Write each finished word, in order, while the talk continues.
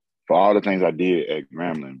for all the things I did at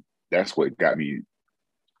Grambling, that's what got me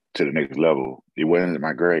to the next level. It wasn't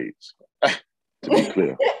my grades, to be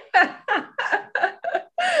clear.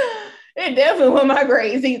 It definitely wasn't my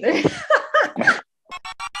grades either.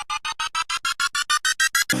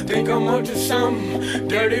 Think I'm up to something.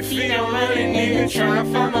 Dirty feet, I'm running, nigga, tryna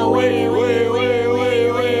find my way.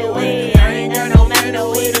 I ain't got no man,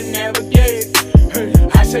 no way to navigate.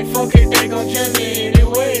 I say fuck it, they gon' judge me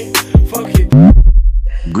anyway. Fuck it.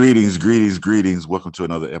 Greetings. Welcome to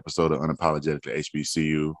another episode of Unapologetically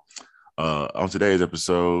HBCU. On today's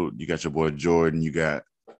episode, you got your boy Jordan, you got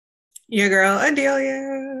your girl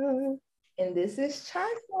Adelia. And this is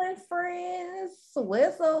Trifling Friends.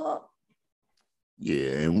 What's up?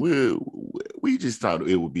 Yeah, and we just thought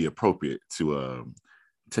it would be appropriate to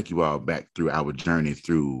take you all back through our journey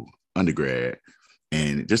through undergrad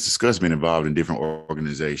and just discuss being involved in different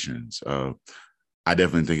organizations. I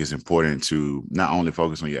definitely think it's important to not only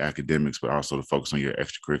focus on your academics, but also to focus on your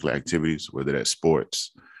extracurricular activities, whether that's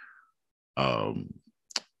sports,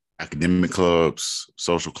 academic clubs,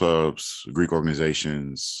 social clubs, Greek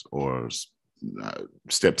organizations, or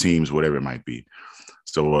step teams, whatever it might be.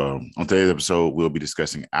 So on today's episode, we'll be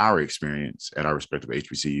discussing our experience at our respective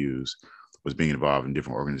HBCUs with being involved in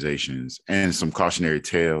different organizations and some cautionary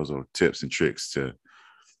tales or tips and tricks to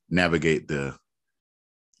navigate the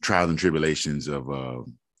trials and tribulations of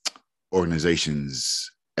organizations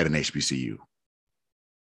at an HBCU.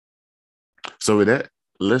 So with that,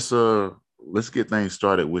 let's get things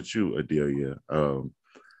started with you, Adelia.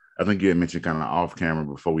 I think you had mentioned kind of off camera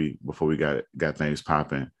before we got things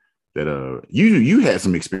popping that you had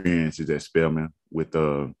some experiences at Spelman with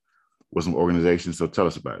some organizations. So tell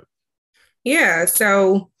us about it. Yeah.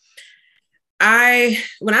 So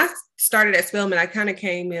when I started at Spelman, I kind of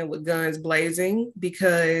came in with guns blazing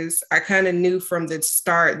because I kind of knew from the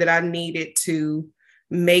start that I needed to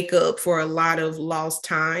make up for a lot of lost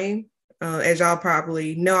time. As y'all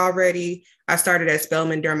probably know already, I started at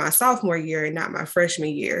Spelman during my sophomore year and not my freshman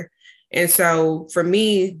year. And so for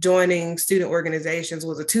me, joining student organizations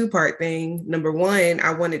was a two-part thing. Number one,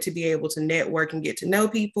 I wanted to be able to network and get to know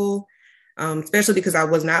people, especially because I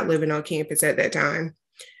was not living on campus at that time.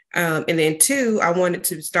 And then two, I wanted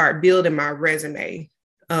to start building my resume.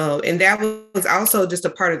 And that was also just a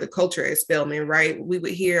part of the culture at Spelman, right? We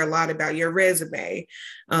would hear a lot about your resume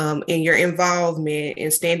and your involvement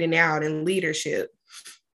and standing out in leadership.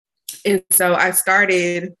 And so I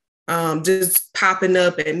started just popping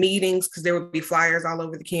up at meetings because there would be flyers all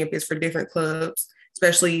over the campus for different clubs,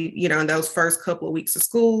 especially, in those first couple of weeks of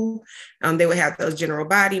school. They would have those general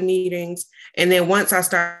body meetings. And then once I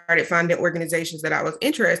started finding organizations that I was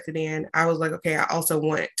interested in, I was like, okay, I also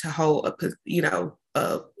want to hold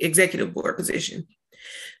a executive board position.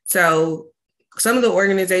 So some of the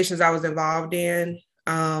organizations I was involved in,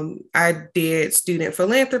 I did Student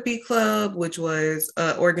Philanthropy Club, which was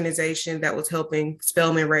an organization that was helping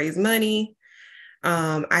Spelman raise money.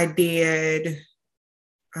 I did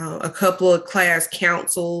a couple of class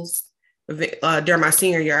councils. During my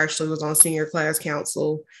senior year, I actually was on senior class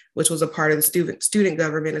council, which was a part of the Student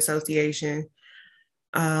Government Association.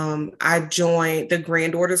 I joined the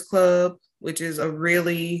Grand Orders Club, which is a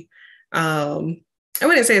really, I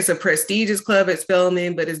wouldn't say it's a prestigious club at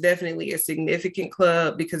Spelman, but it's definitely a significant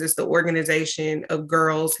club because it's the organization of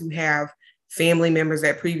girls who have family members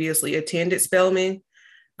that previously attended Spelman.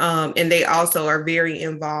 And they also are very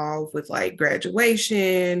involved with like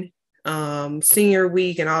graduation, senior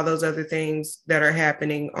week, and all those other things that are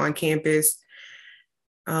happening on campus.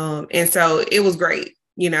 And so it was great.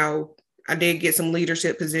 I did get some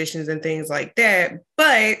leadership positions and things like that,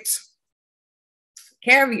 but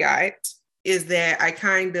caveat is that I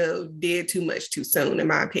kind of did too much too soon, in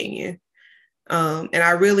my opinion. And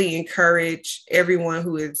I really encourage everyone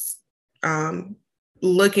who is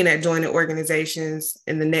looking at joining organizations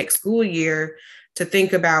in the next school year to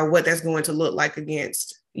think about what that's going to look like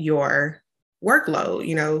against your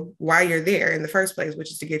workload, why you're there in the first place, which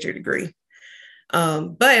is to get your degree.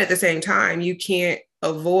 But at the same time, you can't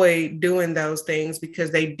avoid doing those things because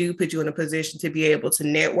they do put you in a position to be able to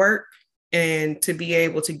network and to be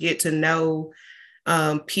able to get to know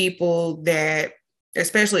people that,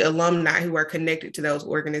 especially alumni who are connected to those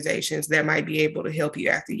organizations that might be able to help you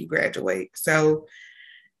after you graduate. So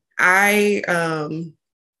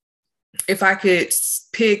if I could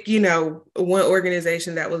pick, one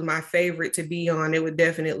organization that was my favorite to be on, it would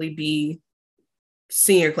definitely be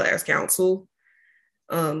Senior Class Council.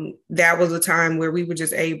 That was a time where we were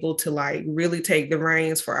just able to like really take the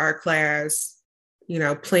reins for our class,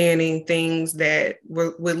 planning things that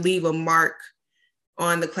would leave a mark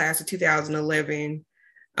on the class of 2011.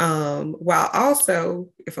 While also,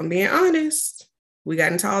 if I'm being honest, we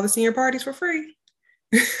got into all the senior parties for free.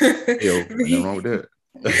 Yo, nothing wrong with that.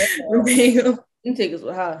 Tickets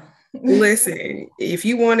were high. Listen, if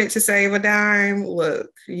you wanted to save a dime, look,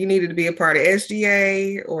 you needed to be a part of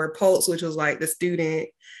SGA or Pulse, which was like the student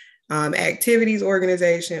activities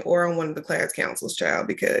organization, or on one of the class councils, child,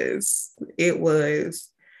 because it would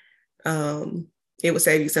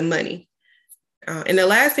save you some money. And the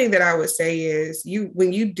last thing that I would say is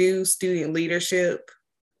when you do student leadership,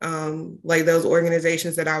 like those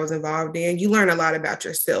organizations that I was involved in, you learn a lot about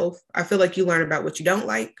yourself. I feel like you learn about what you don't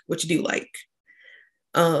like, what you do like.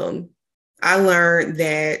 I learned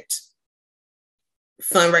that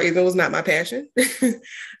fundraising was not my passion.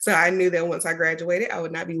 So I knew that once I graduated, I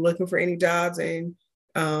would not be looking for any jobs in,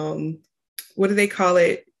 what do they call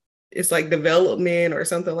it? It's like development or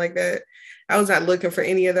something like that. I was not looking for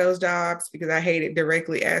any of those jobs because I hated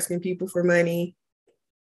directly asking people for money.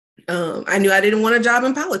 I knew I didn't want a job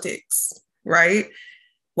in politics, right?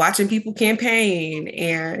 Watching people campaign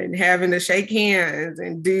and having to shake hands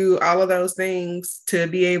and do all of those things to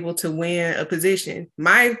be able to win a position.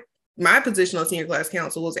 My position on senior class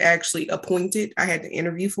council was actually appointed. I had to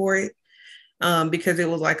interview for it because it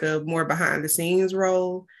was like a more behind the scenes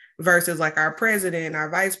role versus like our president, our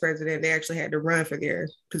vice president, they actually had to run for their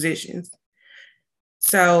positions.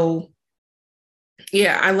 So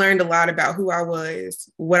yeah, I learned a lot about who I was,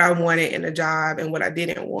 what I wanted in a job and what I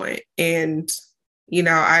didn't want. And, you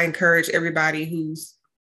know, I encourage everybody who's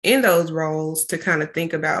in those roles to kind of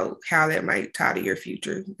think about how that might tie to your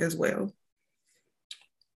future as well.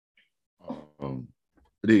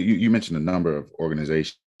 You mentioned a number of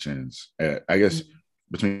organizations. I guess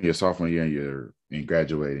between your sophomore year and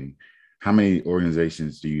graduating, how many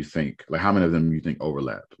organizations do you think, like how many of them you think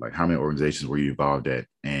overlap? Like how many organizations were you involved at?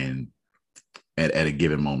 And at a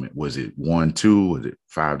given moment, was it 1, 2, was it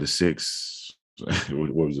 5 to 6?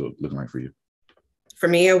 What was it looking like for you? For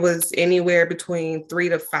me, it was anywhere between 3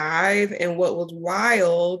 to 5. And what was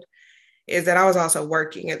wild is that I was also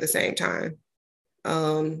working at the same time.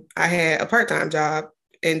 I had a part-time job,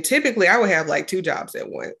 and typically I would have like 2 jobs at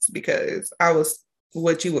once because I was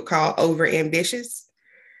what you would call over ambitious.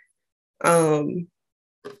 And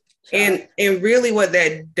really what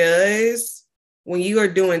that does when you are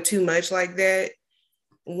doing too much like that,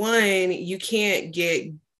 one, you can't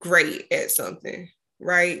get great at something,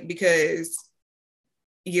 right? Because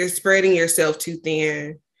you're spreading yourself too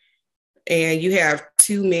thin and you have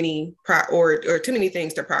too many too many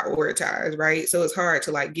things to prioritize, right? So it's hard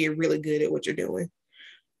to like get really good at what you're doing.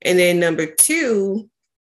 And then number 2,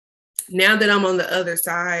 now that I'm on the other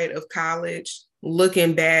side of college,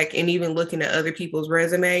 looking back and even looking at other people's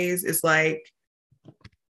resumes, it's like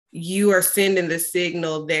you are sending the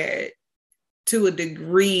signal that to a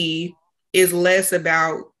degree is less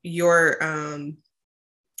about your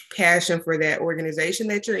passion for that organization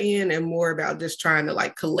that you're in and more about just trying to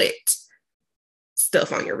like collect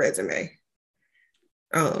stuff on your resume.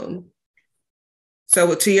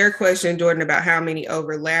 So to your question, Jordan, about how many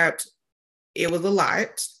overlapped, it was a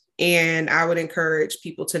lot. And I would encourage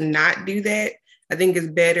people to not do that. I think it's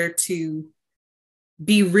better to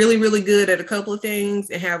be really, really good at a couple of things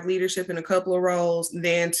and have leadership in a couple of roles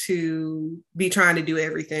than to be trying to do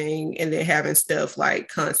everything and then having stuff like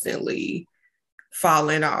constantly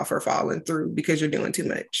falling off or falling through because you're doing too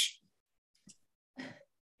much.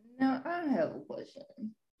 Now, I have a question.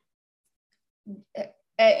 At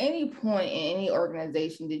any point in any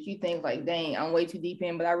organization that you think like, dang, I'm way too deep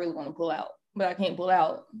in, but I really want to pull out, but I can't pull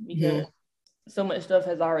out because so much stuff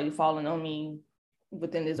has already fallen on me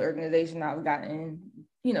within this organization. I've gotten,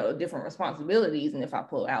 different responsibilities. And if I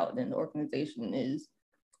pull out, then the organization is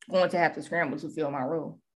going to have to scramble to fill my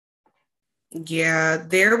role. Yeah,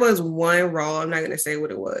 there was one role, I'm not going to say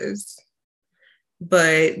what it was,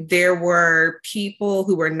 but there were people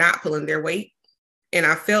who were not pulling their weight. And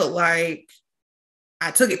I felt like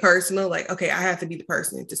I took it personal, like, okay, I have to be the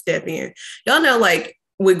person to step in. Y'all know, like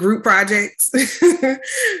with group projects,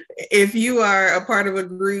 if you are a part of a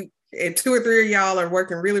group and 2 or 3 of y'all are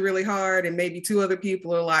working really, really hard and maybe 2 other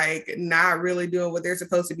people are like not really doing what they're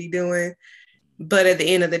supposed to be doing. But at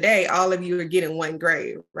the end of the day, all of you are getting 1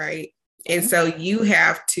 grade, right? And so you don't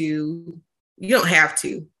have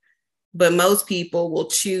to, but most people will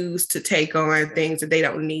choose to take on things that they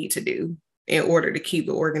don't need to do in order to keep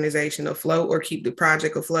the organization afloat or keep the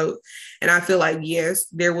project afloat. And I feel like, yes,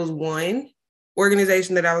 there was one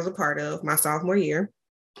organization that I was a part of my sophomore year.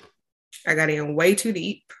 I got in way too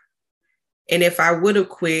deep. And if I would have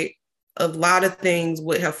quit, a lot of things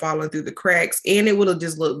would have fallen through the cracks and it would have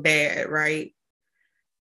just looked bad, right?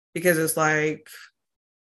 Because it's like,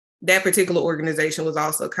 that particular organization was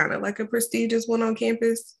also kind of like a prestigious one on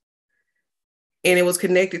campus. And it was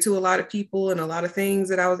connected to a lot of people and a lot of things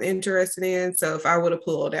that I was interested in. So if I would have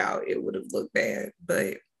pulled out, it would have looked bad.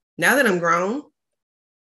 But now that I'm grown,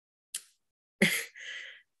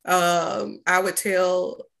 I would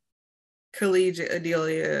tell collegiate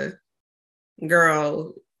Adelia,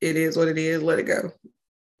 girl, it is what it is. Let it go.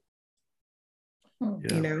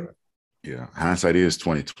 Yeah. You know? Yeah. Hindsight is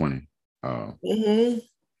 2020.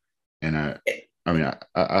 And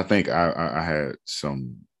I think I had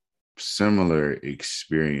some similar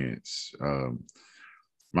experience.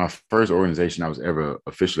 My first organization I was ever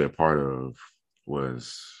officially a part of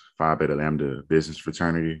was Phi Beta Lambda Business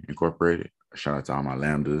Fraternity Incorporated. Shout out to all my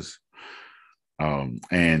Lambdas.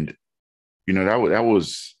 And you know, it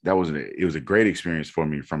was a great experience for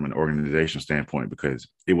me from an organizational standpoint because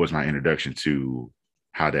it was my introduction to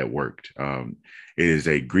how that worked. It is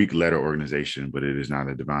a Greek letter organization, but it is not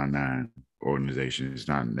a Divine Nine organization. It's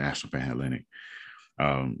not a National Panhellenic.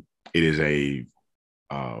 It is a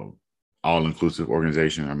all-inclusive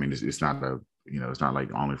organization. I mean, it's not it's not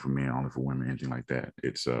like only for men, only for women, anything like that.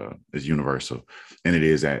 It's universal, and it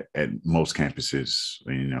is at most campuses.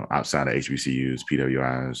 You know, outside of HBCUs,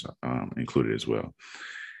 PWIs included as well.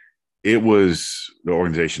 It was the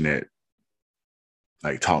organization that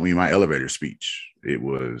like taught me my elevator speech. I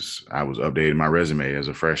was updating my resume as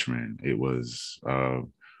a freshman. It was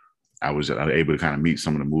I was able to kind of meet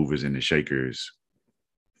some of the movers and the shakers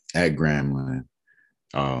at Grambling,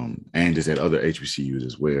 and just at other HBCUs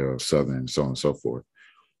as well, Southern, so on and so forth.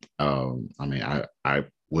 I mean, I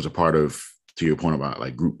was a part of, to your point about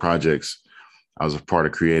like group projects, I was a part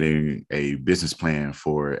of creating a business plan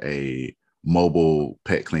for a mobile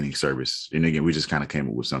pet cleaning service. And again, we just kind of came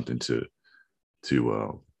up with something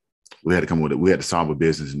we had to come with it. We had to solve a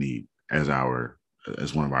business need as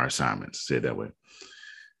one of our assignments, said that way.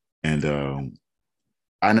 And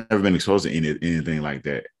I never been exposed to anything like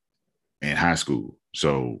that in high school.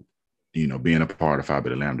 So, you know, being a part of Phi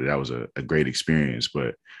Beta Lambda, that was a great experience.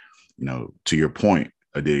 But, you know, to your point,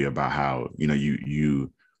 Adelia, about how, you know, you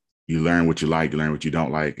learn what you like, you learn what you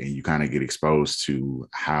don't like, and you kind of get exposed to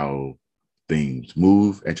how things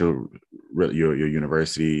move at your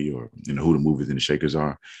university, or, you know, who the movers and the shakers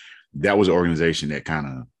are. That was an organization that kind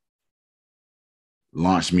of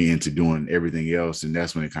launched me into doing everything else. And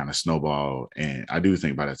that's when it kind of snowballed. And I do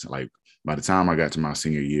think by the time I got to my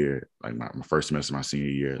senior year, like my first semester, my senior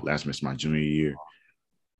year, last semester, my junior year,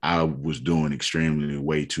 I was doing extremely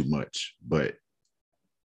way too much. But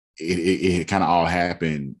it kind of all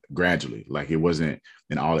happened gradually. Like it wasn't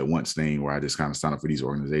an all at once thing where I just kind of signed up for these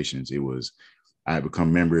organizations. It was, I had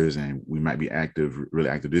become members and we might be active, really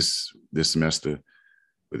active this semester,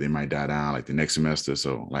 but they might die down like the next semester.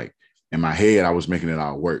 So like in my head, I was making it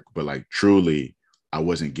all work, but like truly I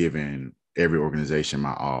wasn't giving every organization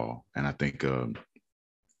my all. And I think,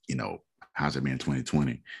 you know, how's it been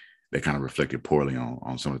 2020? That kind of reflected poorly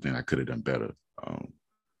on some of the things I could have done better.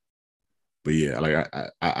 But yeah, like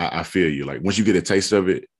I feel you. Like once you get a taste of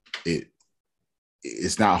it,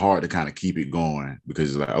 it's not hard to kind of keep it going, because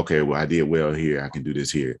it's like, okay, well, I did well here. I can do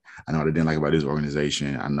this here. I know what I didn't like about this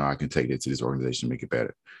organization. I know I can take it to this organization and make it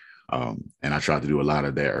better. And I tried to do a lot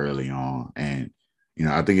of that early on. And, you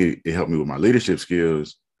know, I think it helped me with my leadership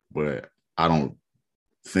skills, but I don't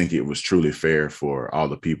think it was truly fair for all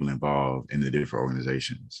the people involved in the different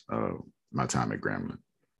organizations, my time at Grambling.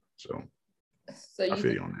 So I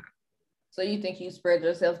feel you on that. So you think you spread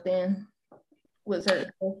yourself thin with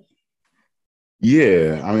certain stuff?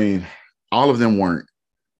 Yeah, I mean, all of them weren't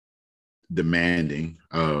demanding.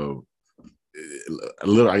 A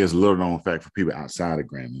little known fact for people outside of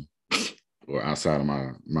Grambling or outside of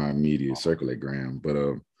my immediate circle at Graham. But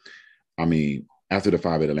I mean, after the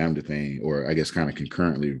Phi Beta Lambda thing, or I guess kind of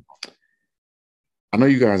concurrently, I know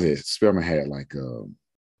you guys at Spelman had like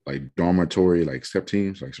dormitory, like step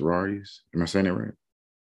teams, like sororities. Am I saying that right?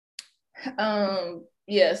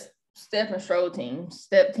 Yes. Step and stroll teams.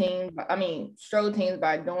 Stroll teams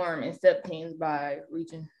by dorm and step teams by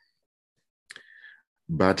region.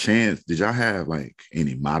 By chance, did y'all have like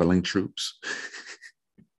any modeling troops?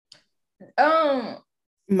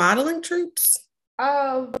 Modeling troops?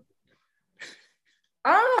 I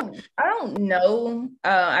don't know.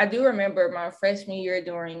 I do remember my freshman year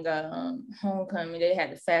during homecoming, they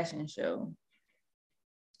had a fashion show.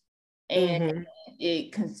 And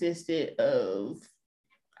it consisted of,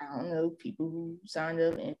 I don't know, people who signed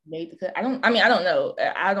up and made the cut. I don't know.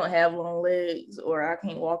 I don't have long legs, or I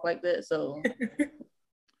can't walk like that. So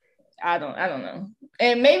I don't know.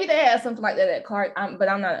 And maybe they had something like that at CART, but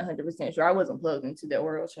I'm not 100% sure. I wasn't plugged into their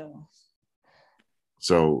world show.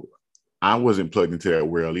 So I wasn't plugged into that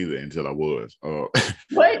world either until I was.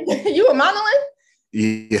 What? You were modeling?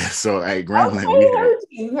 Yeah. So at Grambling,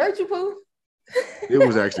 Okay, heard you, Pooh.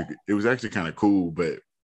 it was actually kind of cool, but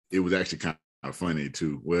it was actually kind of funny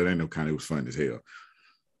too. Well, it ain't no kind of, it was fun as hell.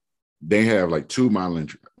 They have like 2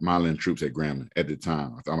 modeling troops at Grambling at the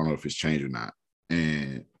time. I don't know if it's changed or not.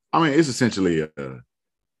 And I mean, it's essentially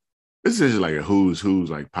like a who's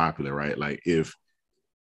like popular, right? Like if,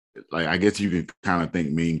 like, I guess you can kind of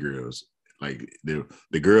think Mean Girls, like the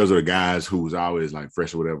girls or the guys who was always like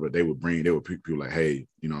fresh or whatever, they would pick people like, hey,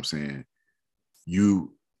 you know what I'm saying?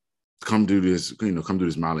 You come do this, come do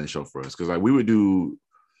this modeling show for us. Cause like we would do,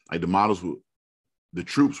 like the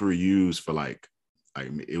troops were used for like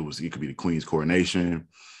it could be the Queen's coronation.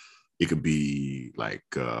 It could be like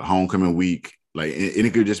homecoming week. Like, and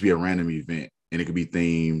it could just be a random event and it could be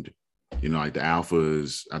themed, like the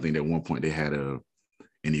Alphas. I think at one point they had an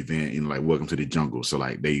event, like Welcome to the Jungle. So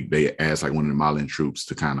like they asked like one of the modeling troops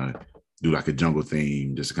to kind of do like a jungle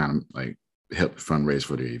theme, just to kind of like help fundraise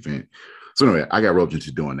for the event. So anyway, I got roped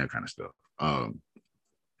into doing that kind of stuff. I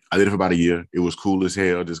did it for about a year. It was cool as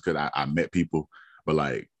hell just because I met people, but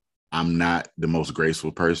like I'm not the most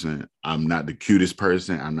graceful person. I'm not the cutest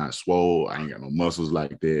person. I'm not swole. I ain't got no muscles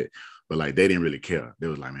like that. But like they didn't really care. They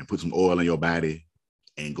was like, man, put some oil in your body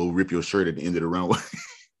and go rip your shirt at the end of the runway.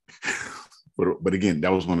 But again,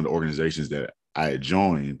 that was one of the organizations that I had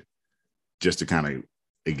joined just to kind of,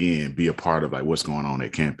 again, be a part of like what's going on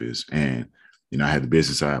at campus. And, I had the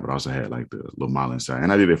business side, but I also had like the little modeling side.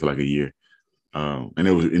 And I did it for like a year. And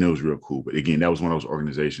it was real cool. But again, that was one of those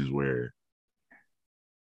organizations where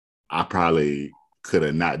I probably could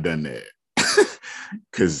have not done that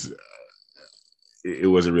because it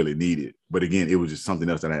wasn't really needed. But again, it was just something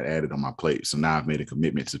else that I had added on my plate. So now I've made a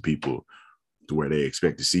commitment to people to where they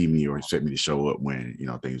expect to see me or expect me to show up when,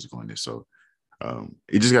 things are going there. So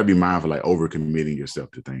you just got to be mindful, like overcommitting yourself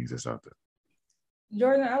to things that's out there.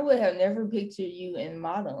 Jordan, I would have never pictured you in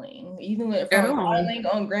modeling. You went from modeling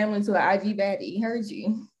on Grambling to an IG baddie. Heard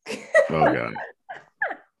you. Oh God.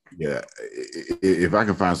 Yeah. If I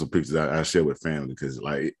can find some pictures, I'll share with family because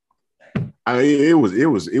like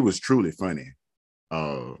it was truly funny.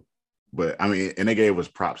 But I mean, and they gave us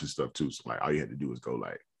props and stuff too. So like all you had to do was go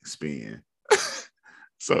like spin.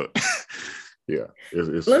 So yeah.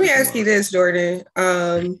 Let me ask you this, Jordan.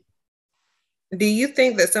 Do you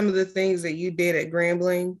think that some of the things that you did at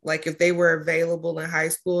Grambling, like if they were available in high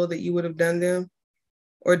school, that you would have done them?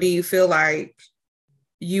 Or do you feel like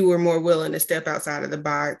you were more willing to step outside of the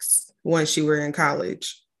box once you were in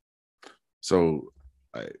college? So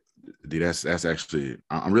that's actually,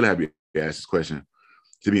 I'm really happy you asked this question.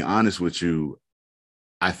 To be honest with you,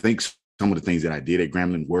 I think some of the things that I did at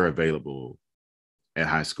Grambling were available at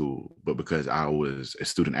high school, but because I was a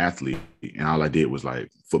student athlete and all I did was like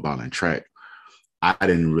football and track, I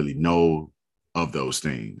didn't really know of those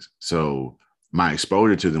things. So my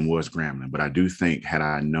exposure to them was Grambling, but I do think had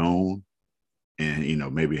I known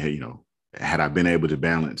and, maybe, had I been able to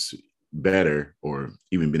balance better or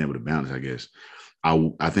even been able to balance, I guess,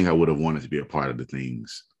 I think I would have wanted to be a part of the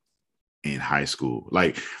things in high school.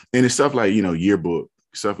 Like, and it's stuff like, yearbook,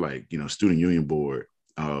 stuff like, student union board.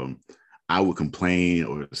 I would complain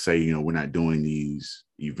or say, we're not doing these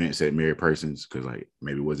events at Married Persons because like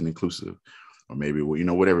maybe it wasn't inclusive or maybe,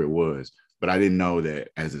 whatever it was. But I didn't know that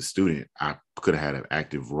as a student, I could have had an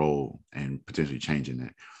active role in potentially changing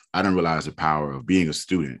that. I didn't realize the power of being a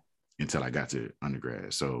student until I got to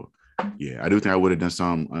undergrad. So yeah, I do think I would have done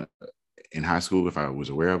some in high school if I was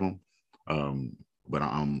aware of them. But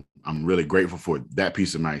I'm really grateful for that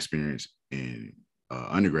piece of my experience in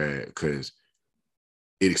undergrad because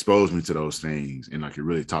it exposed me to those things and like it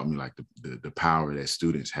really taught me like the power that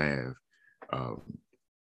students have,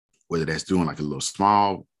 whether that's doing like a little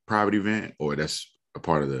small private event or that's a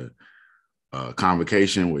part of the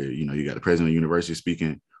convocation where you got the president of the university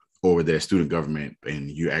speaking, or whether that's student government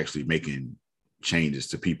and you're actually making changes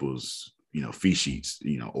to people's fee sheets,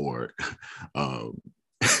 or I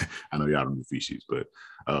know y'all don't do fee sheets, but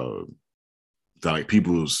like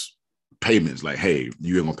people's payments, like, hey,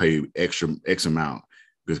 you're gonna pay X amount.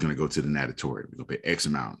 It's going to go to the natatorium. We're going to pay X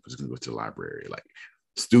amount. It's going to go to the library. Like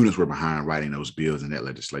students were behind writing those bills and that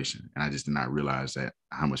legislation. And I just did not realize that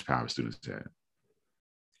how much power students had.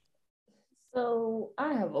 So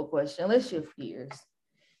I have a question. Let's shift gears.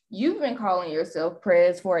 You've been calling yourself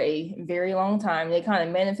Prez for a very long time. It kind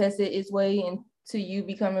of manifested its way into you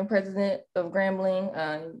becoming president of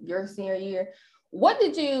Grambling your senior year. What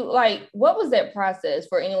was that process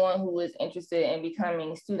for anyone who is interested in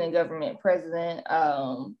becoming student government president?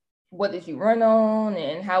 what did you run on,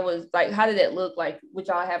 and how did that look like with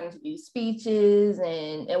y'all having to do speeches,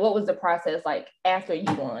 and what was the process like after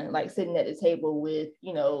you won, like sitting at the table with,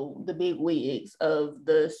 you know, the big wigs of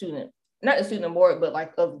the student, not the student board, but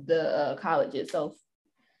like of the college itself?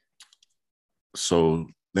 So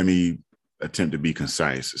let me attempt to be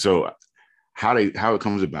concise. So how it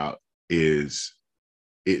comes about is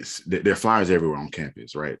there are flyers everywhere on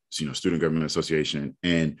campus, right? So, you know, Student Government Association,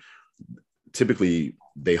 and typically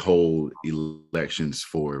they hold elections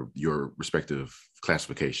for your respective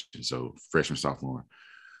classification. So freshman, sophomore,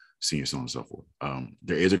 senior, so on and so forth.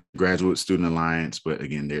 There is a graduate student alliance, but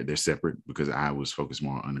again, they're separate because I was focused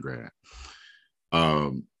more on undergrad.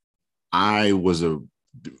 I was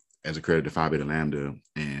as a credit to Phi Beta Lambda,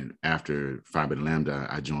 and after Phi Beta Lambda,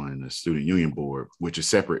 I joined the Student Union Board, which is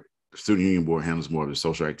separate. The Student Union Board handles more of the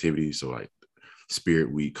social activities, so like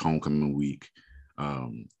Spirit Week, Homecoming Week,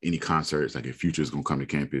 any concerts, like if Future is going to come to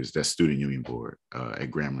campus, that's Student Union Board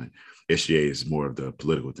at Grambling. SGA is more of the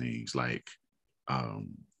political things like,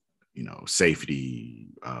 you know, safety,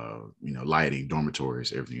 you know, lighting,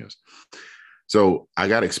 dormitories, everything else. So I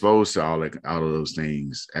got exposed to all of those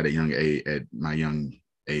things at a young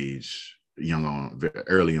age,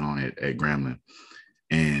 early on at Grambling.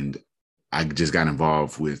 And I just got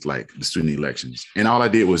involved with like the student elections. And all I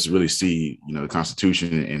did was really see, you know, the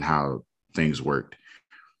Constitution and how things worked.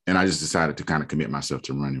 And I just decided to kind of commit myself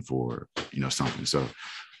to running for, you know, something. So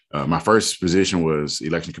my first position was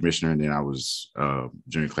election commissioner, and then I was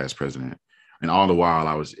junior class president. And all the while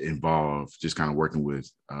I was involved just kind of working with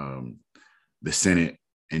the Senate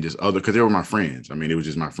and just because they were my friends. I mean, it was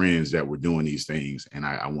just my friends that were doing these things, and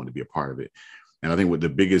I wanted to be a part of it. And I think what the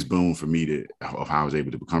biggest boon for me of how I was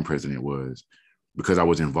able to become president was because I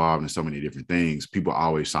was involved in so many different things, people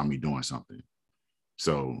always saw me doing something.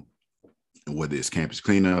 So whether it's campus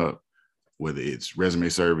cleanup, whether it's resume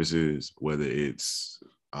services, whether it's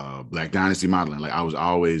Black Dynasty modeling, like I was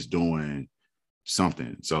always doing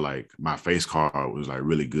something. So like my face card was like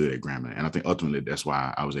really good at Grambling. And I think ultimately that's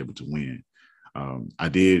why I was able to win. I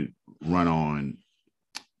did run on,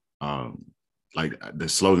 like the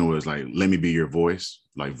slogan was like, let me be your voice,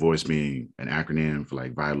 like voice being an acronym for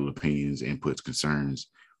like vital opinions, inputs, concerns,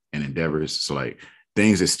 and endeavors. So like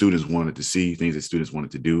things that students wanted to see, things that students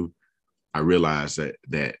wanted to do. I realized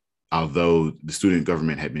that although the student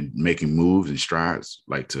government had been making moves and strides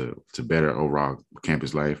like to better overall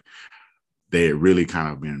campus life, they had really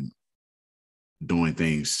kind of been doing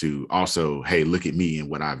things to also, hey, look at me and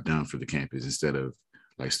what I've done for the campus, instead of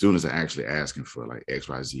like students are actually asking for like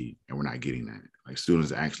XYZ and we're not getting that. Like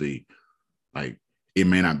students are actually like, it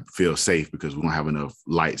may not feel safe because we don't have enough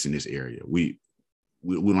lights in this area. We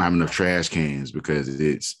don't have enough trash cans because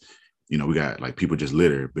it's, you know, we got like people just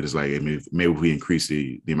litter, but it's like, I mean, maybe if we increase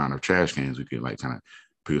the amount of trash cans, we could like kind of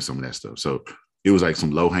peel some of that stuff. So it was like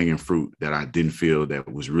some low hanging fruit that I didn't feel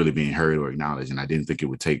that was really being heard or acknowledged. And I didn't think it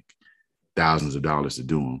would take thousands of dollars to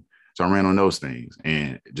do them. So I ran on those things,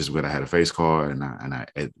 and just when I had a face card and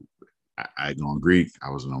I go on Greek, I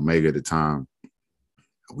was an Omega at the time.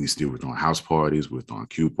 We still were doing house parties, we were doing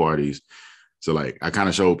Q parties. So like, I kind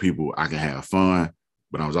of showed people I can have fun,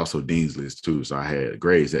 but I was also Dean's List too. So I had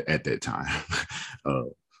grades at that time.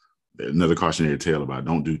 Another cautionary tale about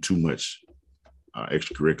don't do too much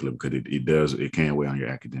extracurricular because it can weigh on your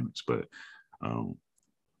academics. But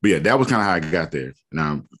yeah, that was kind of how I got there. And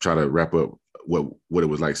I'm trying to wrap up what it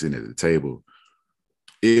was like sitting at the table.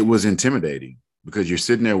 It was intimidating because you're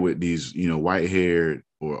sitting there with these, you know, white-haired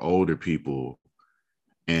or older people,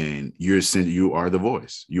 and you are the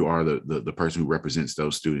voice. You are the person who represents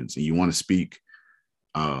those students, and you want to speak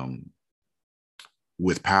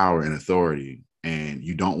with power and authority, and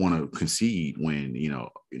you don't want to concede when, you know,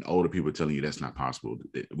 older people are telling you that's not possible.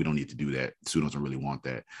 We don't need to do that. Students don't really want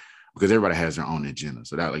that, because everybody has their own agenda.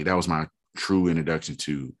 So that was my true introduction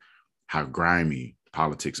to how grimy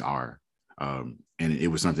politics are. And it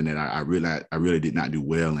was something that I really did not do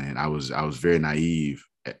well in. I was very naive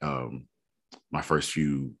at my first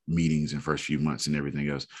few meetings and first few months and everything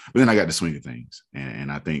else. But then I got the swing of things.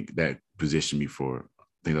 And I think that positioned me for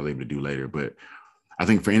things I'll be able to do later. But I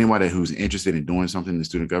think for anybody who's interested in doing something in the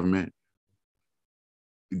student government,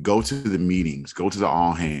 go to the meetings, go to the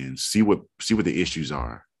all hands, see what the issues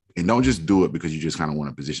are. And don't just do it because you just kind of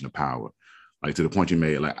want a position of power. Like to the point you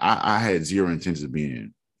made, like I had zero intentions of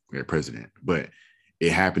being president, but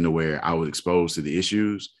it happened to where I was exposed to the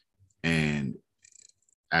issues. And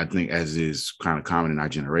I think, as is kind of common in our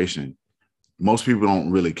generation, most people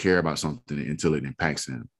don't really care about something until it impacts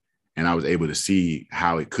them. And I was able to see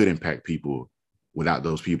how it could impact people without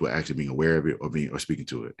those people actually being aware of it or speaking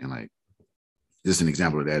to it. And like, just an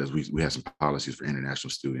example of that is we have some policies for international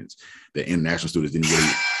students that international students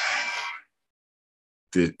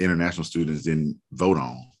didn't vote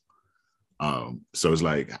on. So it's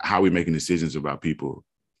like, how are we making decisions about people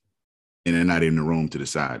and they're not in the room to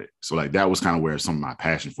decide it? So like that was kind of where some of my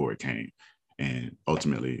passion for it came. And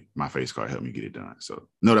ultimately my face card helped me get it done. So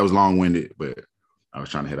no, that was long-winded, but I was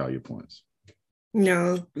trying to hit all your points.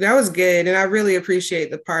 No, that was good. And I really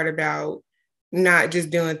appreciate the part about not just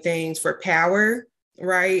doing things for power,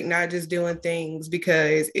 right? Not just doing things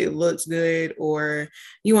because it looks good or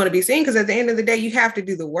you want to be seen. Because at the end of the day, you have to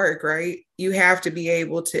do the work, right? You have to be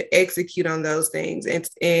able to execute on those things.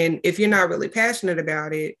 And if you're not really passionate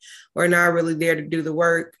about it or not really there to do the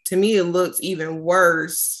work, to me, it looks even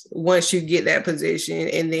worse once you get that position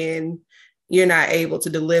and then you're not able to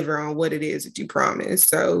deliver on what it is that you promised.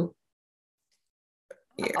 So,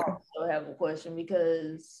 yeah. I also have a question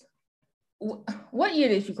because what year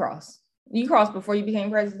did you cross? You crossed before you became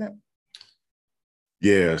president?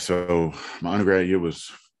 Yeah, so my undergrad year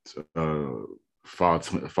was fall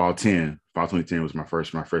 2010 was my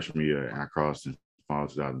freshman year, and I crossed in fall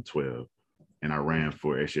 2012, and I ran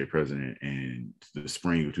for SGA president in the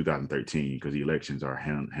spring of 2013 because the elections are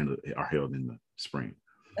held in the spring.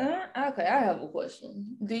 Okay, I have a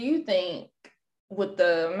question. Do you think, with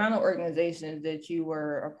the amount of organizations that you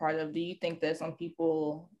were a part of, do you think that some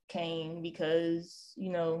people came because, you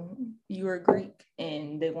know, you were Greek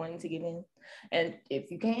and they wanted to get in? And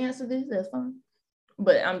if you can't answer this, that's fine.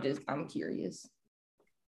 But I'm curious.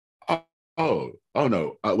 Oh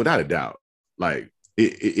no, without a doubt. Like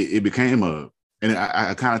it became and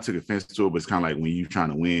I kind of took offense to it, but it's kind of like when you're trying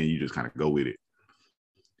to win, you just kind of go with it.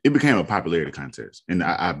 It became a popularity contest, and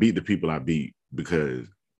I beat the people I beat because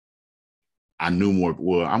I knew more.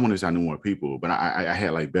 Well, I want to say I knew more people, but I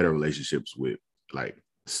had like better relationships with like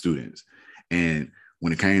students. And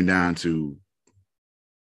when it came down to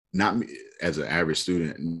not me as an average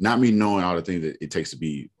student, not me knowing all the things that it takes to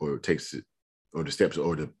be, or it takes to, or the steps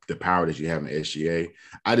or the power that you have in SGA,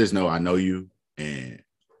 I just know I know you and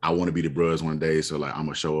I want to be the bros one day. So like I'm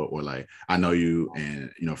gonna show up, or like I know you,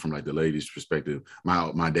 and you know, from like the ladies' perspective,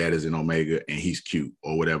 my dad is in Omega and he's cute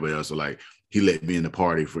or whatever else. So like he let me in the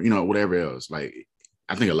party for, you know, whatever else. Like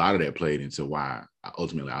I think a lot of that played into why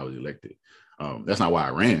ultimately I was elected. That's not why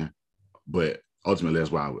I ran, but ultimately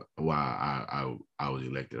that's why I was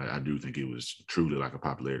elected. I do think it was truly like a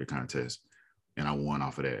popularity contest, and I won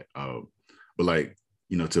off of that. But like,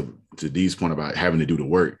 you know, to Dee's point about having to do the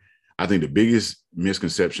work, I think the biggest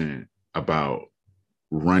misconception about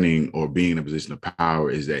running or being in a position of power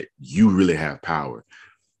is that you really have power.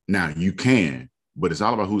 Now you can, but it's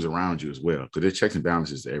all about who's around you as well, because there's checks and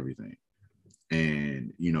balances to everything.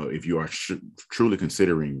 And, you know, if you are truly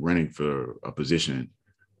considering running for a position,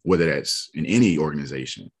 whether that's in any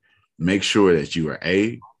organization, make sure that you are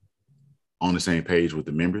on the same page with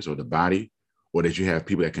the members or the body, or that you have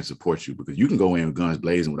people that can support you, because you can go in with guns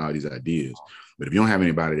blazing with all these ideas, but if you don't have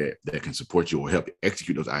anybody that can support you or help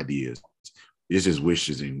execute those ideas, it's just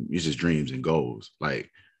wishes and it's just dreams and goals. Like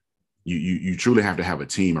you truly have to have a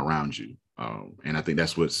team around you. And I think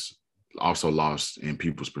that's what's also lost in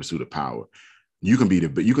people's pursuit of power. You can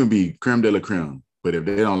be creme de la creme, but if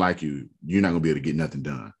they don't like you, you're not gonna be able to get nothing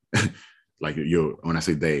done. Like when I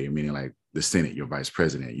say they, meaning like the Senate, your vice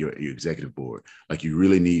president, your executive board, like you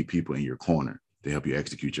really need people in your corner to help you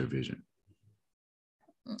execute your vision.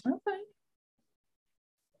 Okay.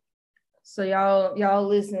 So y'all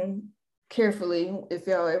listen carefully if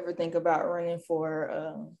y'all ever think about running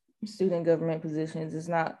for student government positions. It's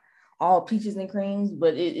not all peaches and creams,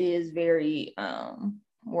 but it is very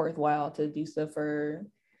worthwhile to do so for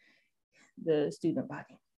the student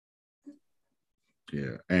body.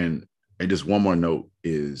 Yeah, and just one more note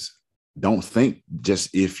is, don't think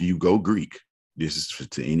just if you go Greek, this is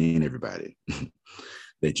to any and everybody,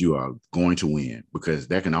 that you are going to win, because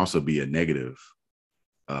that can also be a negative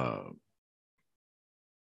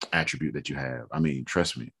attribute that you have. I mean,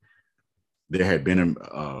 trust me, there had been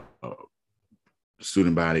a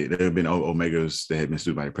student body, there have been Omegas that had been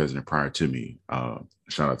student body president prior to me.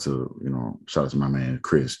 Shout out to my man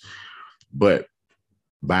Chris. But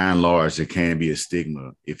by and large, there can be a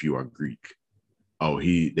stigma if you are Greek. Oh,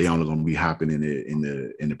 they only gonna be hopping in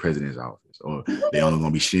the president's office, or they only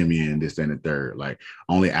gonna be shimmying this and the third. Like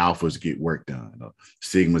only alphas get work done. Or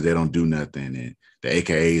sigmas, they don't do nothing, and the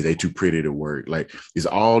AKAs, they too pretty to work. Like it's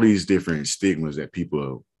all these different stigmas that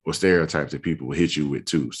people, or stereotypes that people will hit you with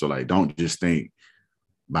too. So like, don't just think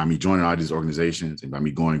by me joining all these organizations and by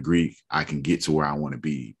me going Greek, I can get to where I want to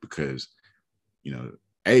be, because, you know,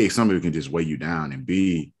 A, somebody can just weigh you down, and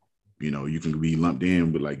B, you know, you can be lumped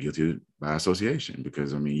in with like guilty by association,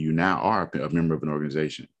 because I mean, you now are a member of an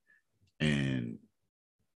organization, and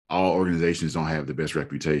all organizations don't have the best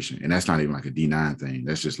reputation. And that's not even like a D9 thing.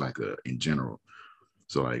 That's just like in general.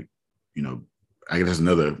 So like, you know, I guess that's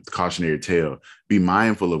another cautionary tale. Be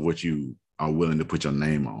mindful of what you are willing to put your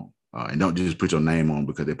name on. And don't just put your name on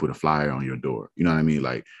because they put a flyer on your door. You know what I mean?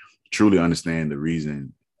 Like, truly understand the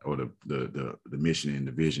reason or the mission and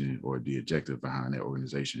the vision or the objective behind that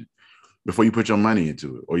organization before you put your money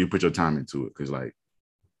into it or you put your time into it. Cause like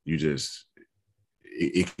you just,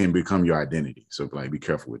 it can become your identity. So like, be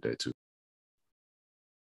careful with that too.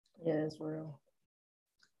 Yeah, it's real.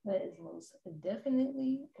 That is most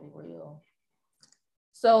definitely real.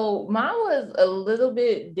 So mine was a little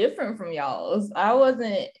bit different from y'all's. I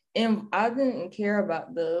didn't care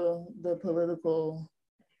about the political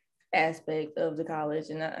aspect of the college,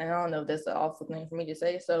 and I don't know if that's an awful thing for me to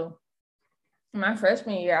say. So my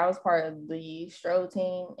freshman year, I was part of the Stroh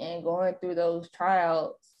team, and going through those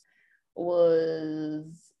tryouts was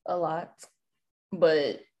a lot.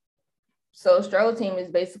 But so Stroh team is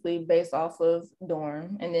basically based off of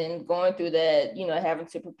dorm, and then going through that, you know, having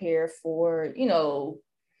to prepare for, you know,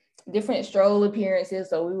 different Stroh appearances.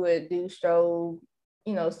 So we would do Stroh,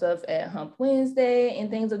 you know, stuff at Hump Wednesday and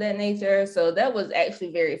things of that nature. So that was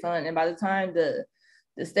actually very fun. And by the time the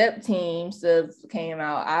step team stuff came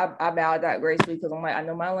out, I bowed out gracefully because I'm like, I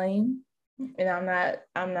know my lane, and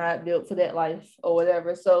I'm not built for that life or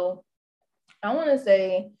whatever. So I want to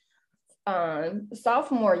say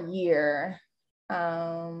sophomore year,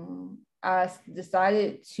 I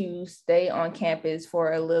decided to stay on campus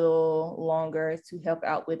for a little longer to help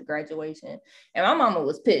out with graduation. And my mama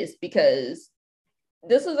was pissed because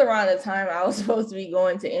this was around the time I was supposed to be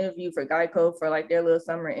going to interview for Geico for like their little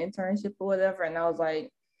summer internship or whatever. And I was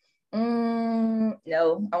like,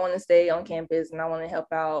 no, I want to stay on campus and I want to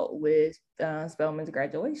help out with Spelman's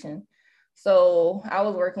graduation. So I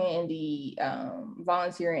was working in the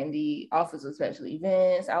volunteering in the Office of Special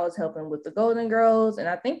Events. I was helping with the Golden Girls. And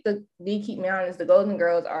I think keep me honest, the Golden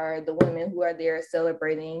Girls are the women who are there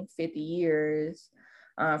celebrating 50 years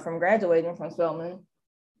from graduating from Spelman.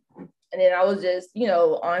 And then I was just, you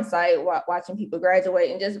know, on site watching people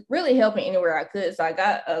graduate and just really helping anywhere I could. So I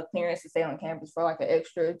got a clearance to stay on campus for like an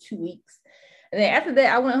extra 2 weeks. And then after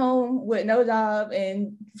that, I went home with no job,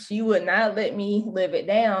 and she would not let me live it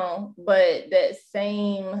down. But that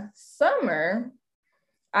same summer,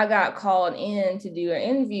 I got called in to do an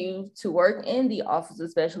interview to work in the Office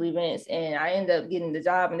of Special Events, and I ended up getting the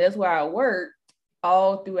job. And that's where I worked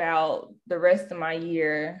all throughout the rest of my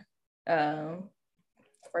year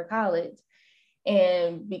for college.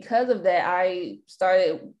 And because of that, I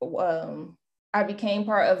became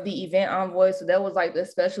part of the event envoy. So that was like the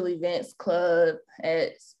special events club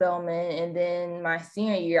at Spelman. And then my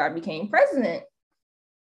senior year, I became president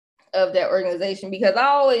of that organization because I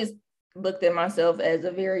always looked at myself as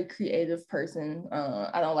a very creative person.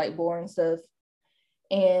 I don't like boring stuff.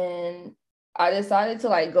 And I decided to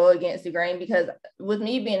like go against the grain because with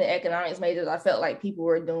me being an economics major, I felt like people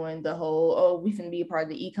were doing the whole, oh, we finna be a part of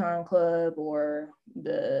the econ club or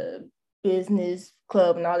the business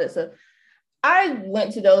club and all that stuff. I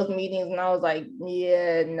went to those meetings and I was like,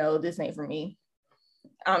 yeah, no, this ain't for me.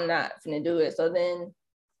 I'm not finna do it. So then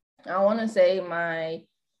I want to say my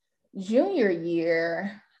junior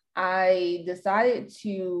year, I decided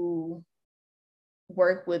to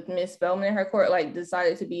work with Miss Spelman in her court, like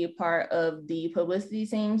decided to be a part of the publicity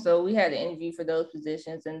team. So we had an interview for those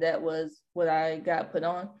positions, and that was what I got put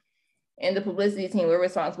on. And the publicity team, we're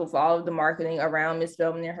responsible for all of the marketing around Miss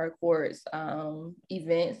Spelman in her courts,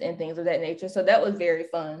 events and things of that nature. So that was very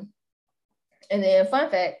fun. And then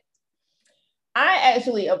fun fact, I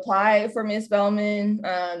actually applied for Miss Spelman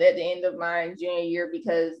at the end of my junior year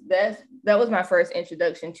because that was my first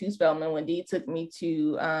introduction to Spelman when Dee took me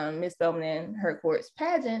to Miss Spelman and her courts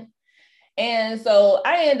pageant. And so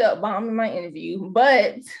I ended up bombing my interview,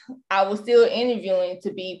 but I was still interviewing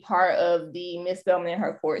to be part of the Miss Spelman and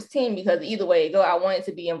her courts team because either way it go, I wanted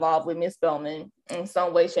to be involved with Miss Spelman in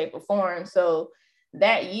some way, shape, or form. So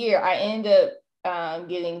that year I ended up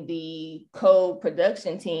getting the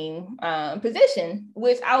co-production team position,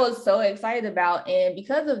 which I was so excited about. And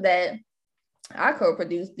because of that, I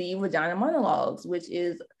co-produced the Vagina Monologues, which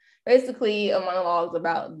is basically a monologues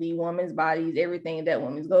about the woman's bodies, everything that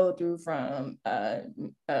women go through from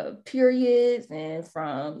periods and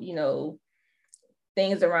from, you know,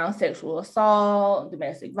 things around sexual assault,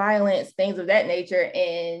 domestic violence, things of that nature.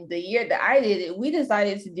 And the year that I did it, we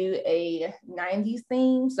decided to do a 90s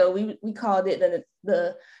theme. So we called it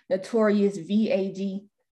the Notorious VAG.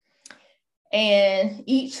 And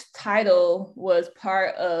each title was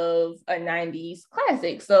part of a 90s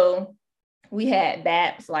classic. So we had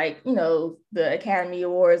BAPs, like, you know, the Academy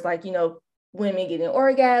Awards, like, you know, women getting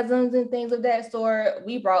orgasms and things of that sort.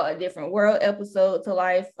 We brought a different world episode to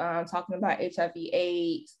life, talking about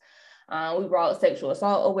HIV/AIDS. We brought sexual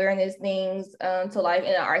assault awareness things to life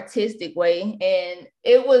in an artistic way. And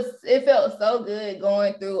it felt so good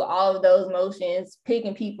going through all of those motions,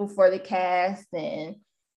 picking people for the cast, and,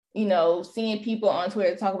 you know, seeing people on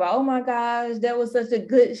Twitter talk about, oh my gosh, that was such a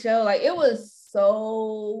good show. Like, it was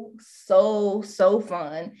so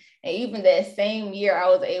fun. And even that same year, I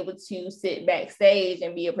was able to sit backstage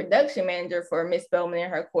and be a production manager for Miss Spelman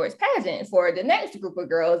and Her Court's pageant for the next group of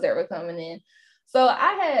girls that were coming in. So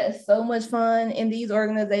I had so much fun in these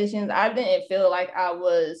organizations. I didn't feel like I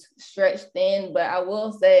was stretched thin, but I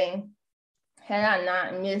will say, had I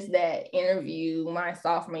not missed that interview my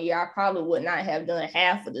sophomore year, I probably would not have done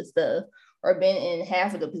half of the stuff or been in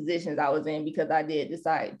half of the positions I was in, because I did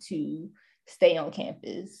decide to stay on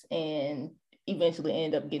campus and eventually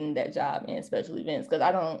end up getting that job in special events. Because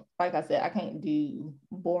I don't, like I said, I can't do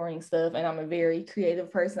boring stuff, and I'm a very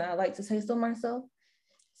creative person. I like to say so myself.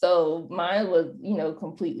 So mine was, you know,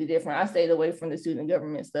 completely different. I stayed away from the student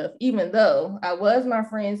government stuff, even though I was my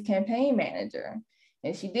friend's campaign manager.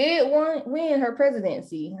 And she did win her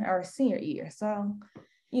presidency our senior year. So,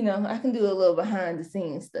 you know, I can do a little behind the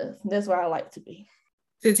scenes stuff. That's where I like to be.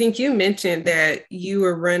 So I think you mentioned that you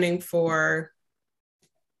were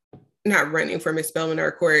not running for Miss Spelman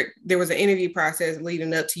or court. There was an interview process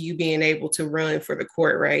leading up to you being able to run for the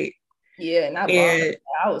court, right? Yeah, and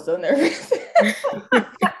I was so nervous.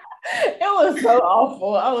 It was so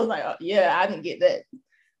awful. I was like, oh, yeah, I didn't get that.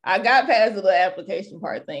 I got past the application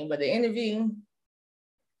part thing, but the interview,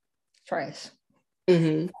 trash.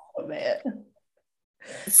 Mm-hmm. So bad.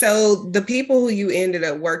 So the people who you ended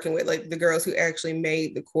up working with, like the girls who actually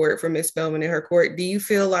made the court for Miss Spelman and Her Court, do you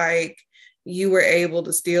feel like you were able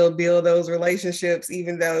to still build those relationships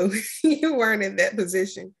even though you weren't in that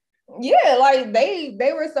position? Yeah, like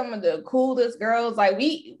they were some of the coolest girls. Like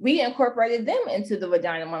we incorporated them into the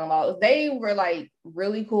vagina monologues. They were like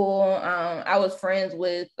really cool. I was friends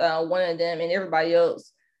with one of them, and everybody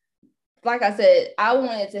else. Like I said, I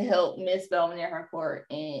wanted to help Miss Spelman and Her Court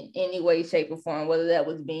in any way, shape, or form, whether that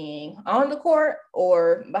was being on the court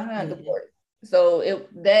or behind the court. So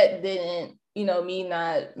that didn't, you know, me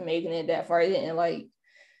not making it that far, it didn't like,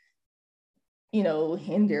 you know,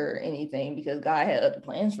 hinder anything, because God had other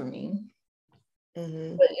plans for me.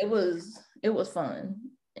 Mm-hmm. But it was fun,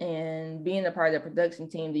 and being a part of the production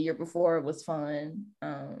team the year before was fun.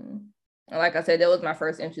 Like I said, that was my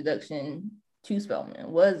first introduction to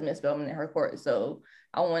Spelman, was Miss Spelman and Her Court. So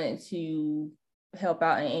I wanted to help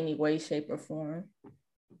out in any way, shape, or form.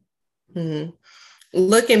 Mm-hmm.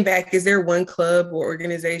 Looking back, is there one club or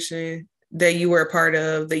organization that you were a part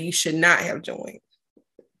of that you should not have joined?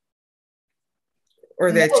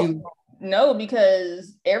 Or that No,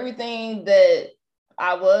 because everything that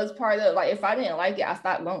I was part of, like if I didn't like it, I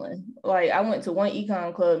stopped going. Like I went to one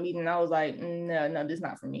econ club meeting and I was like, no, this is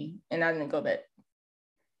not for me. And I didn't go back.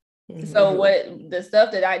 Mm-hmm. So the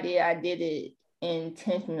stuff that I did it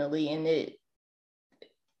intentionally, and it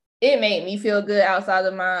made me feel good outside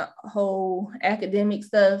of my whole academic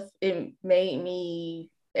stuff. It made me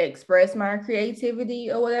express my creativity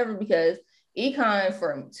or whatever, because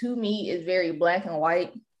econ to me is very black and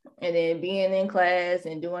white. And then being in class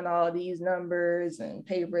and doing all these numbers and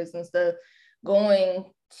papers and stuff, going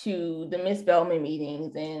to the Miss Spelman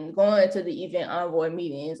meetings and going to the event envoy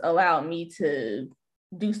meetings allowed me to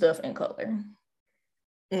do stuff in color.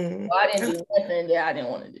 So I didn't do nothing that I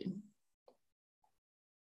didn't want to do.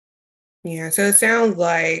 Yeah, so it sounds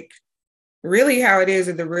like really how it is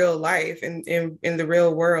in the real life and in the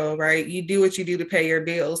real world, right? You do what you do to pay your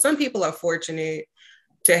bills. Some people are fortunate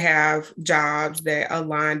to have jobs that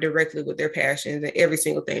align directly with their passions and every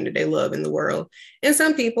single thing that they love in the world. And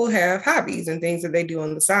some people have hobbies and things that they do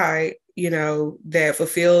on the side, you know, that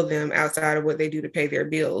fulfill them outside of what they do to pay their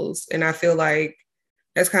bills. And I feel like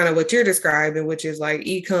that's kind of what you're describing, which is like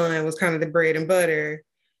econ was kind of the bread and butter.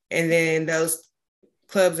 And then those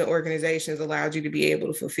clubs and organizations allowed you to be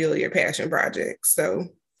able to fulfill your passion projects. So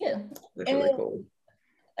yeah, that's really cool.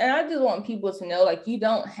 And I just want people to know, like, you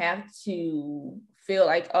don't have to feel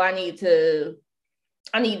like, oh, I need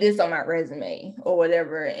this on my resume or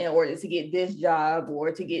whatever in order to get this job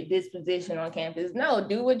or to get this position on campus. No,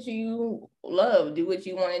 do what you love, do what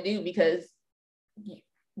you want to do, because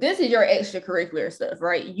this is your extracurricular stuff,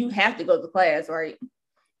 right? You have to go to class, right?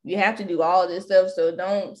 You have to do all this stuff. So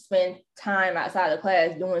don't spend time outside of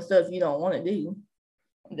class doing stuff you don't want to do.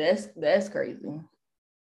 That's crazy.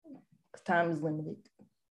 Because time is limited.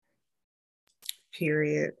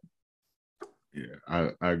 Period. Yeah,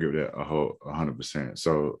 I agree with that 100%.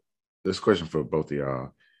 So this question for both of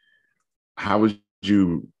y'all: how would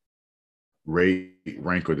you rate,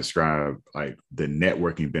 rank, or describe like the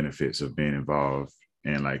networking benefits of being involved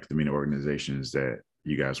in like the many organizations that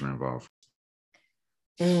you guys were involved?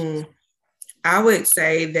 I would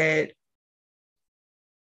say that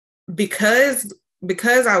because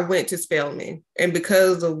I went to Spelman and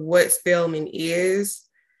because of what Spelman is,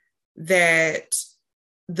 that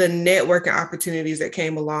the networking opportunities that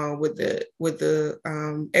came along with the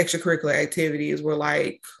extracurricular activities were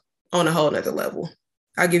like on a whole nother level.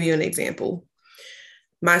 I'll give you an example.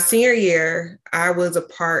 My senior year, I was a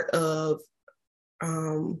part of,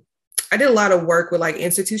 I did a lot of work with like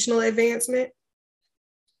institutional advancement.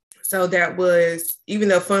 So that was, even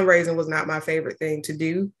though fundraising was not my favorite thing to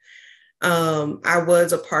do, I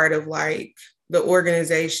was a part of like the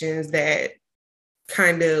organizations that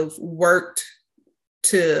kind of worked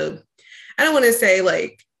to, I don't want to say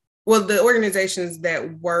like, well, the organizations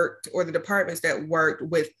that worked or the departments that worked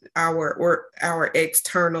with our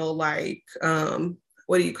external, like,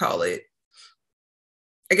 what do you call it?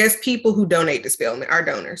 I guess people who donate to Spelman, our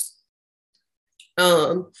donors.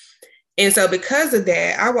 And so because of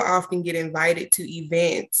that, I would often get invited to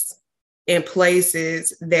events in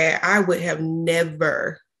places that I would have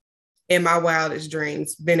never in my wildest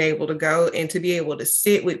dreams been able to go, and to be able to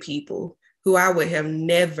sit with people who I would have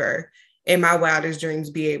never in my wildest dreams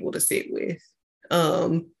be able to sit with,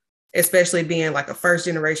 especially being like a first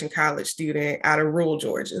generation college student out of rural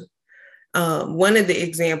Georgia. One of the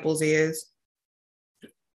examples is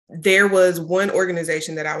there was one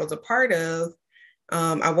organization that I was a part of.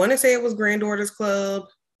 I want to say it was Granddaughters Club.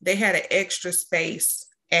 They had an extra space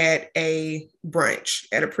at a brunch,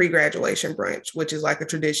 at a pre-graduation brunch, which is like a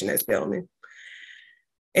tradition at Spelman.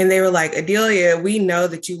 And they were like, Adelia, we know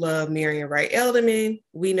that you love Marian Wright Elderman.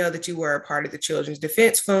 We know that you were a part of the Children's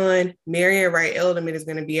Defense Fund. Marian Wright Elderman is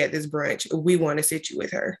going to be at this brunch. We want to sit you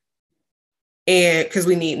with her. And because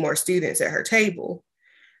we need more students at her table.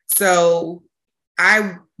 So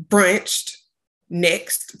I brunched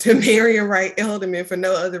next to Marian Wright Elderman for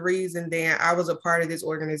no other reason than I was a part of this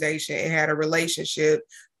organization and had a relationship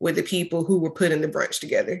with the people who were putting the brunch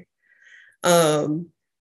together.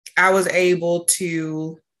 I was able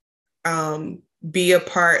to be a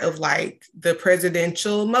part of like the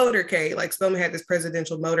presidential motorcade. Like Spelman had this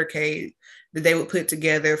presidential motorcade that they would put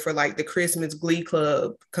together for like the Christmas Glee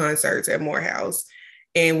Club concerts at Morehouse,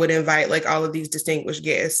 and would invite like all of these distinguished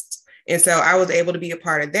guests. And so I was able to be a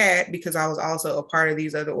part of that because I was also a part of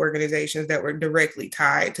these other organizations that were directly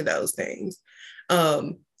tied to those things.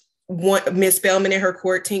 Miss Spelman and her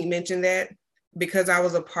court, Tink mentioned that, because I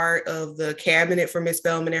was a part of the cabinet for Miss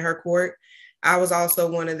Spelman and her court. I was also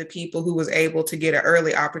one of the people who was able to get an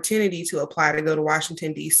early opportunity to apply to go to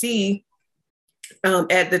Washington, D.C.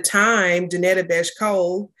 At the time, Janetta Besh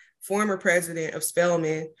Cole, former president of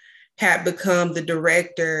Spelman, had become the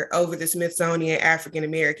director over the Smithsonian African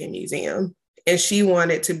American Museum. And she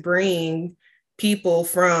wanted to bring people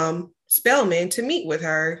from Spelman to meet with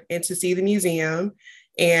her and to see the museum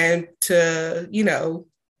and to, you know,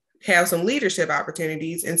 have some leadership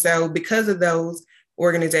opportunities. And so because of those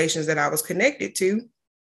organizations that I was connected to,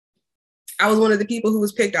 I was one of the people who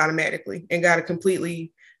was picked automatically and got a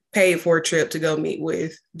completely paid for trip to go meet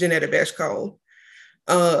with Janetta Besh Cole.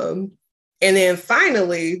 And then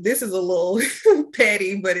finally, this is a little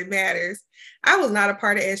petty, but it matters. I was not a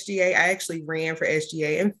part of SGA. I actually ran for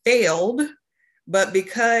SGA and failed. But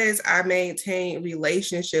because I maintained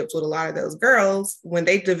relationships with a lot of those girls, when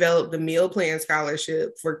they developed the meal plan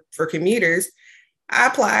scholarship for commuters, I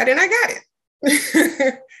applied and I got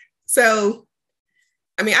it. So,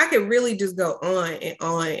 I mean, I could really just go on and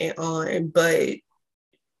on and on, but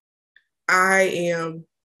I am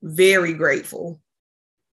very grateful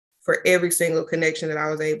for every single connection that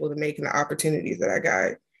I was able to make and the opportunities that I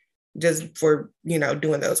got just for, you know,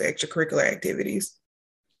 doing those extracurricular activities.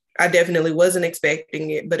 I definitely wasn't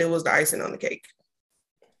expecting it, but it was the icing on the cake.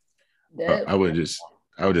 I would just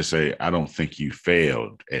say, I don't think you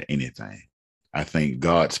failed at anything. I think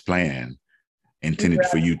God's plan intended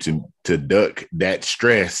for you to duck that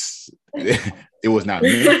stress. It was not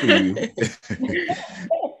meant for you.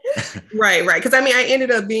 Right. Because I mean, I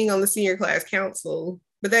ended up being on the senior class council,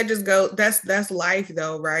 but that just that's life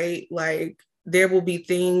though, right? Like there will be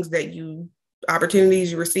things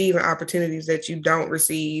opportunities you receive and opportunities that you don't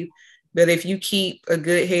receive. But if you keep a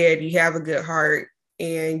good head, you have a good heart,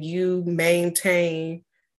 and you maintain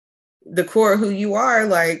the core of who you are,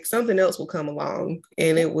 like something else will come along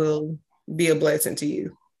and it will be a blessing to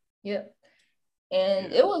you. Yep.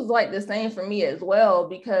 And it was like the same for me as well,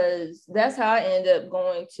 because that's how I ended up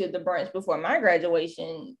going to the branch before my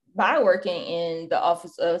graduation by working in the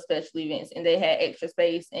Office of Special Events. And they had extra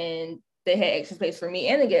space, and they had extra space for me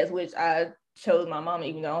and the guests, which I chose my mom,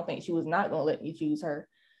 even though I don't think she was not going to let me choose her.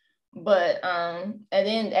 But and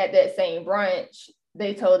then at that same branch,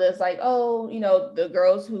 they told us like, oh, you know, the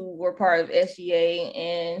girls who were part of SGA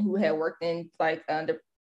and who had worked in like the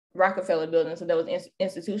Rockefeller building, so there was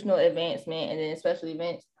institutional advancement and then special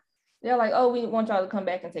events. They're like, oh, we want y'all to come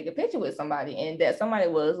back and take a picture with somebody. And that somebody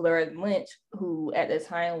was Loretta Lynch, who at the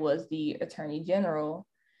time was the Attorney General.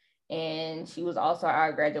 And she was also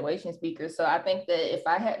our graduation speaker. So I think that if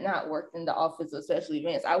I had not worked in the Office of Special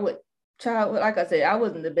Events, I would try, like I said, I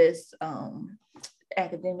wasn't the best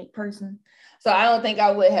academic person. So I don't think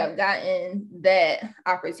I would have gotten that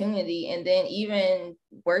opportunity. And then even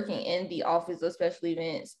working in the Office of Special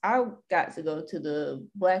Events, I got to go to the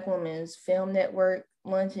Black Women's Film Network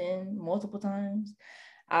luncheon multiple times.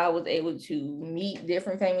 I was able to meet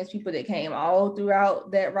different famous people that came all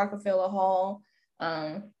throughout that Rockefeller Hall.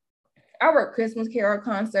 I worked Christmas Carol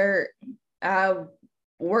concert. I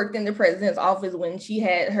worked in the president's office when she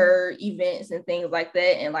had her events and things like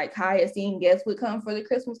that. And like high esteemed guests would come for the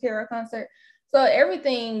Christmas Carol concert. So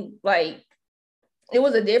everything, like, it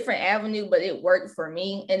was a different avenue, but it worked for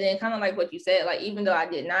me. And then kind of like what you said, like, even though I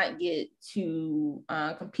did not get to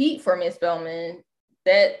compete for Miss Spelman,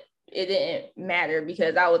 that it didn't matter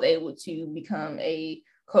because I was able to become a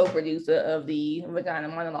co-producer of the Vagina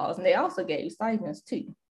Monologues. And they also gave stipends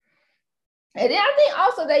too. And then I think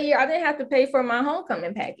also that year I didn't have to pay for my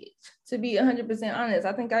homecoming package, to be 100% honest.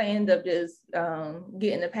 I think I ended up just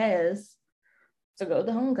getting a pass to go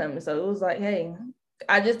to homecoming. So it was like, hey,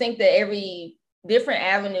 I just think that every different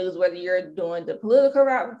avenues, whether you're doing the political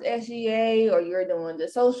route with SGA or you're doing the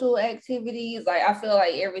social activities, like I feel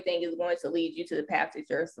like everything is going to lead you to the path that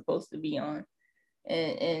you're supposed to be on.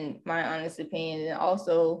 And in my honest opinion, and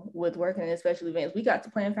also with working in special events, we got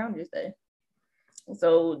to plan Founders Day.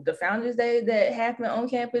 So the Founders Day that happened on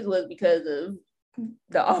campus was because of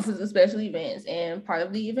the Office of Special Events and part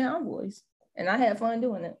of the event envoys. And I had fun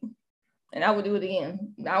doing it. And I would do it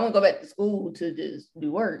again. I won't go back to school to just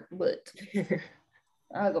do work, but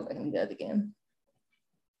I'll go back and do that again.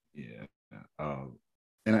 Yeah.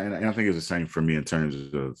 And I think it's the same for me in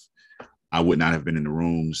terms of I would not have been in the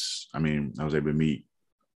rooms. I mean, I was able to meet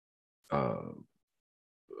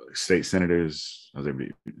state senators. I was able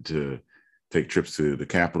to take trips to the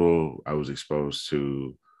Capitol. I was exposed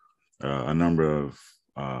to a number of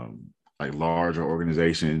like larger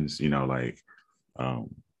organizations, you know, like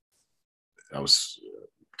I was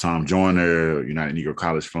Tom Joyner, United Negro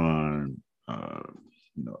College Fund,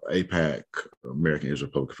 you know, APAC, American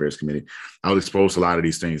Israel Public Affairs Committee. I was exposed to a lot of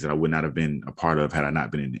these things that I would not have been a part of had I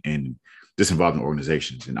not been in this involved in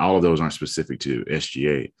organizations. And all of those aren't specific to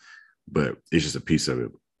SGA, but it's just a piece of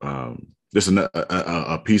it. This is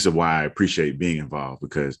a piece of why I appreciate being involved,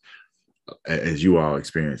 because as you all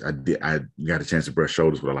experienced, I got a chance to brush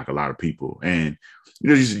shoulders with like a lot of people, and you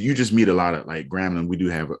know, you just meet a lot of, like, Grambling, we do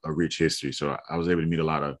have a rich history, so I was able to meet a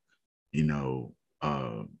lot of, you know,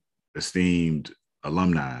 esteemed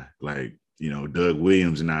alumni, like, you know, Doug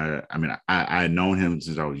Williams. And I mean, I had known him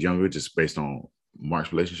since I was younger, just based on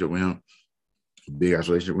Mark's relationship with him, Big Ass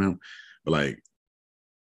relationship with him, but like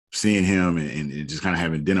seeing him and just kind of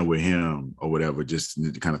having dinner with him or whatever, just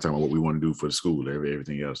to kind of talk about what we want to do for the school,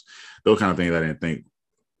 everything else, those kind of things I didn't think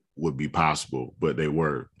would be possible, but they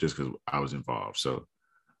were, just because I was involved. So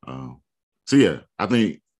yeah, I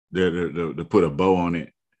think to put a bow on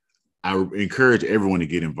it, I encourage everyone to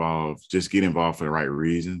get involved. Just get involved for the right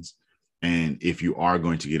reasons. And if you are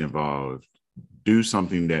going to get involved, do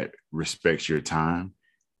something that respects your time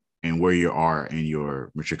and where you are in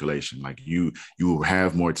your matriculation. Like you will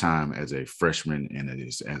have more time as a freshman and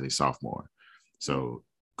as a sophomore. So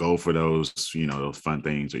go for those, you know, those fun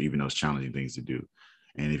things or even those challenging things to do.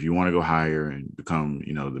 And if you want to go higher and become,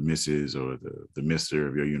 you know, the Mrs. or the Mr.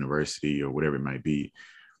 of your university or whatever it might be,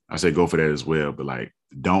 I say go for that as well. But like,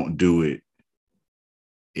 don't do it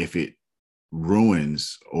if it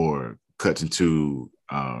ruins or cuts into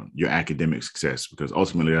your academic success, because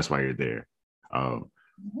ultimately that's why you're there.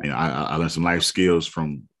 You know, I learned some life skills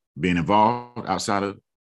from being involved outside of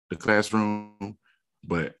the classroom,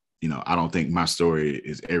 but you know, I don't think my story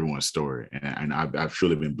is everyone's story, and I've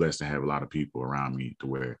truly been blessed to have a lot of people around me to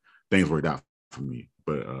where things worked out for me.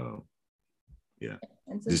 But yeah,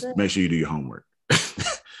 just make sure you do your homework.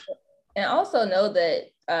 And also know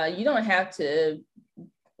that you don't have to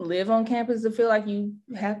live on campus to feel like you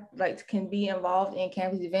have like can be involved in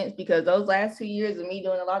campus events, because those last 2 years of me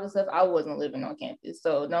doing a lot of stuff, I wasn't living on campus.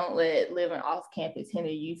 So don't let living off campus hinder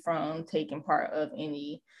you from taking part of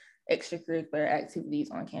any extracurricular activities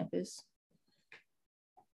on campus.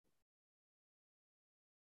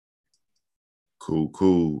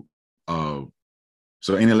 Cool.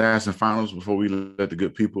 So any last and finals before we let the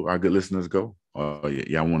good people, our good listeners go?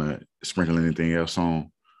 Y'all want to sprinkle anything else on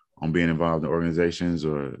being involved in organizations,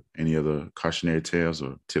 or any other cautionary tales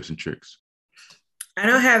or tips and tricks? I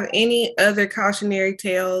don't have any other cautionary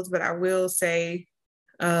tales, but I will say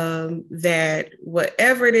that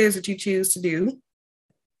whatever it is that you choose to do,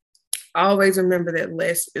 always remember that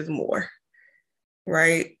less is more,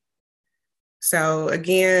 right? So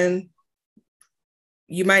again,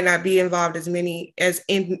 you might not be involved you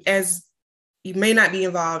may not be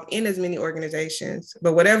involved in as many organizations,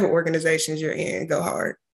 but whatever organizations you're in, go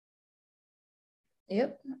hard.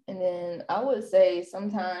 Yep. And then I would say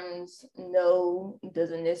sometimes no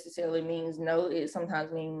doesn't necessarily mean no. It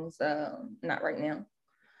sometimes means not right now.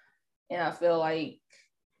 And I feel like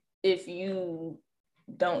if you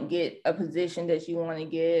don't get a position that you want to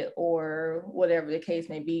get, or whatever the case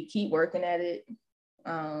may be, keep working at it.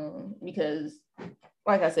 Because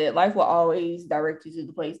like I said, life will always direct you to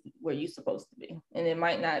the place where you're supposed to be. And it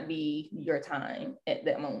might not be your time at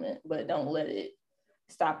that moment, but don't let it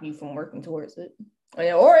stop you from working towards it.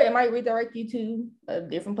 Or it might redirect you to a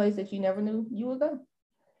different place that you never knew you would go.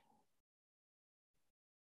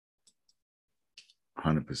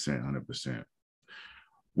 100%.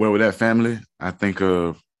 Well, with that, family, I think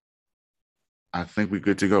we're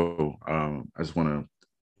good to go. I just want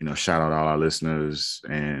to, shout out all our listeners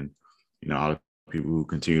and, all the people who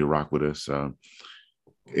continue to rock with us.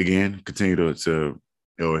 Again, continue to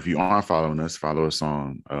if you aren't following us, follow us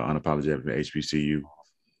on Unapologetically HBCU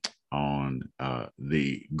on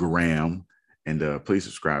the gram, and please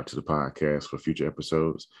subscribe to the podcast for future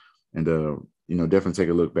episodes, and definitely take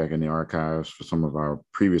a look back in the archives for some of our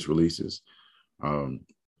previous releases.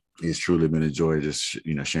 It's truly been a joy just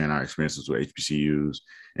sharing our experiences with HBCUs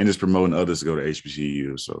and just promoting others to go to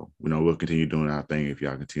HBCUs. So we'll continue doing our thing if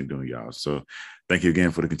y'all continue doing y'all. So thank you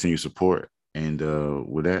again for the continued support, and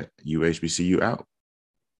with that, HBCU out.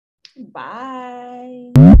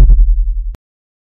 Bye.